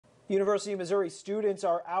University of Missouri students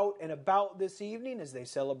are out and about this evening as they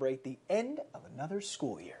celebrate the end of another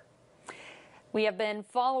school year. We have been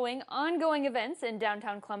following ongoing events in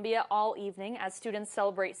downtown Columbia all evening as students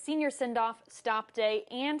celebrate senior send-off, stop day,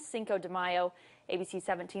 and Cinco de Mayo. ABC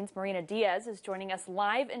 17's Marina Diaz is joining us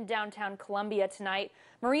live in downtown Columbia tonight.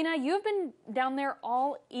 Marina, you have been down there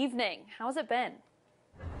all evening. How's it been?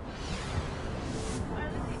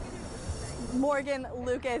 Morgan,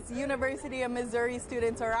 Lucas, University of Missouri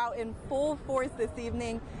students are out in full force this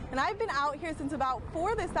evening, and I've been out here since about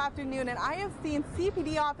 4 this afternoon, and I have seen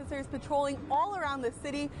CPD officers patrolling all around the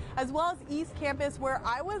city, as well as East Campus, where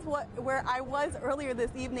I was earlier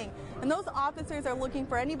this evening. And those officers are looking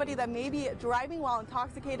for anybody that may be driving while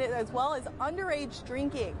intoxicated, as well as underage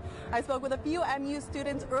drinking. I spoke with a few MU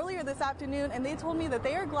students earlier this afternoon, and they told me that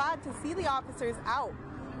they are glad to see the officers out.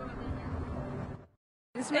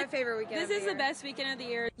 This is my favorite weekend. This is the best weekend of the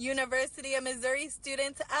year. University of Missouri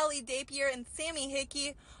students Ellie Dapier and Sammy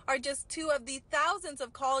Hickey are just two of the thousands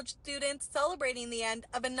of college students celebrating the end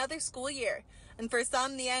of another school year, and for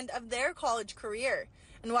some, the end of their college career.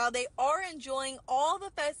 And while they are enjoying all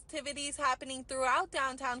the festivities happening throughout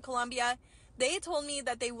downtown Columbia, they told me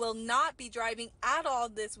that they will not be driving at all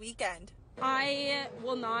this weekend. I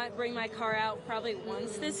will not bring my car out probably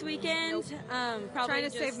once this weekend. Nope. Probably trying to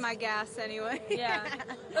save my gas anyway. Yeah,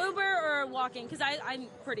 Uber or walking, because I'm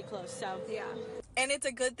pretty close, so. Yeah. And it's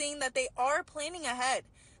a good thing that they are planning ahead.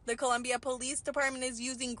 The Columbia Police Department is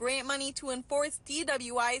using grant money to enforce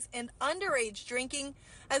DWIs and underage drinking,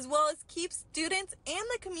 as well as keep students and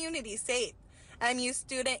the community safe. MU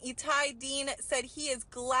student Itai Dean said he is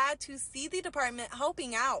glad to see the department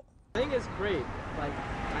helping out. I think it's great. Like,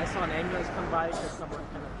 I saw an ambulance come by because someone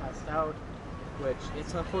kind of passed out, which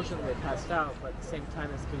it's unfortunate they passed out, but at the same time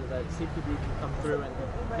it's good that CPD can come through and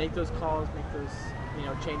make those calls, make those,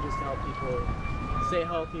 changes to help people stay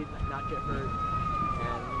healthy, not get hurt,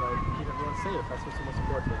 and, keep everyone safe. That's what's the most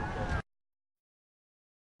important thing.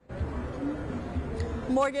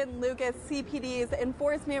 Morgan, Lucas, CPD's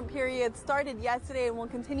enforcement period started yesterday and will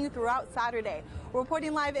continue throughout Saturday.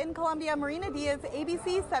 Reporting live in Columbia, Marina Diaz,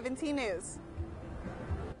 ABC 17 News.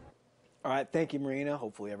 All right, thank you, Marina.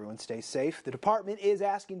 Hopefully everyone stays safe. The department is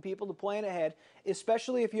asking people to plan ahead,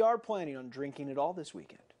 especially if you are planning on drinking at all this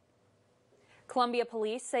weekend. Columbia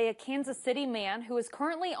police say a Kansas City man who is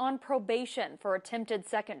currently on probation for attempted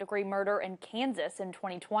second-degree murder in Kansas in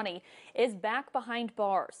 2020 is back behind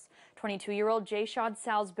bars. 22-year-old Jayshad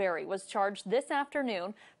Salisbury was charged this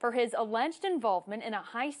afternoon for his alleged involvement in a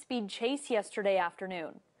high-speed chase yesterday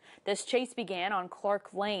afternoon. This chase began on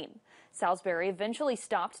Clark Lane. Salisbury eventually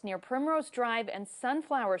stopped near Primrose Drive and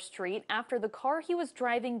Sunflower Street after the car he was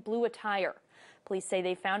driving blew a tire. Police say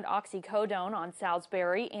they found oxycodone on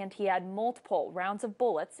Salisbury and he had multiple rounds of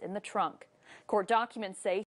bullets in the trunk. Court documents say